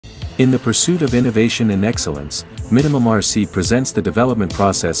In the pursuit of innovation and excellence, MinimumRC presents the development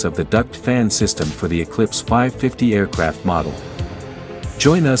process of the duct fan system for the Eclipse550 aircraft model.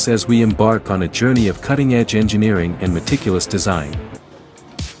 Join us as we embark on a journey of cutting-edge engineering and meticulous design.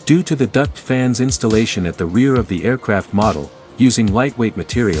 Due to the duct fan's installation at the rear of the aircraft model, using lightweight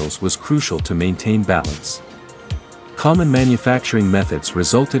materials was crucial to maintain balance. Common manufacturing methods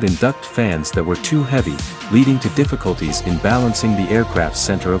resulted in duct fans that were too heavy, leading to difficulties in balancing the aircraft's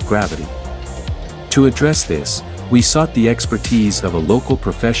center of gravity. To address this, we sought the expertise of a local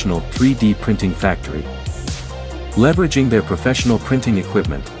professional 3D printing factory. Leveraging their professional printing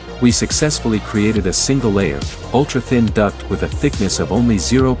equipment, we successfully created a single-layer, ultra-thin duct with a thickness of only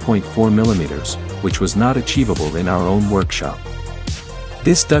 0.4 mm, which was not achievable in our own workshop.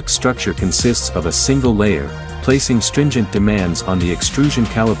 This duct structure consists of a single layer, placing stringent demands on the extrusion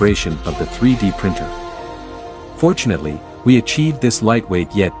calibration of the 3D printer. Fortunately, we achieved this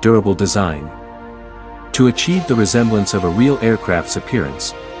lightweight yet durable design. To achieve the resemblance of a real aircraft's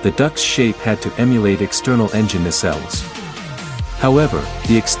appearance, the duct's shape had to emulate external engine nacelles. However,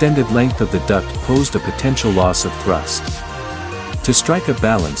 the extended length of the duct posed a potential loss of thrust. To strike a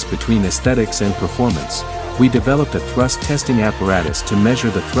balance between aesthetics and performance, we developed a thrust testing apparatus to measure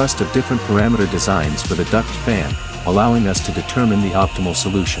the thrust of different parameter designs for the duct fan, allowing us to determine the optimal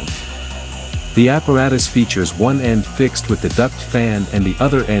solution. The apparatus features one end fixed with the duct fan and the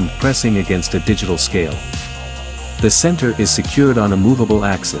other end pressing against a digital scale. The center is secured on a movable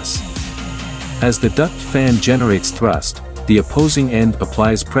axis. As the duct fan generates thrust, the opposing end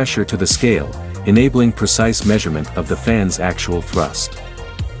applies pressure to the scale, enabling precise measurement of the fan's actual thrust.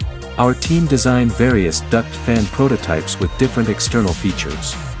 Our team designed various duct fan prototypes with different external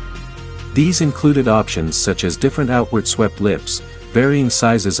features. These included options such as different outward swept lips, varying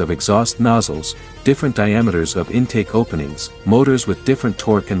sizes of exhaust nozzles, different diameters of intake openings, motors with different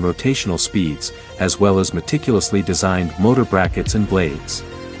torque and rotational speeds, as well as meticulously designed motor brackets and blades.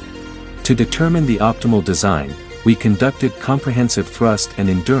 To determine the optimal design, we conducted comprehensive thrust and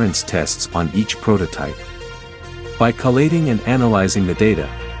endurance tests on each prototype. By collating and analyzing the data,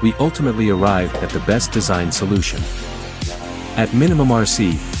 we ultimately arrived at the best design solution. At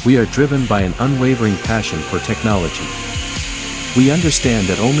MinimumRC, we are driven by an unwavering passion for technology. We understand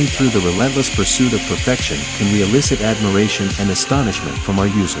that only through the relentless pursuit of perfection can we elicit admiration and astonishment from our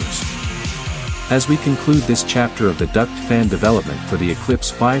users. As we conclude this chapter of the duct fan development for the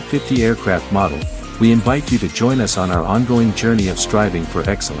Eclipse550 aircraft model, we invite you to join us on our ongoing journey of striving for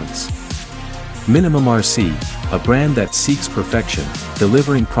excellence. MinimumRC, a brand that seeks perfection,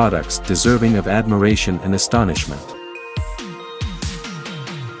 delivering products deserving of admiration and astonishment.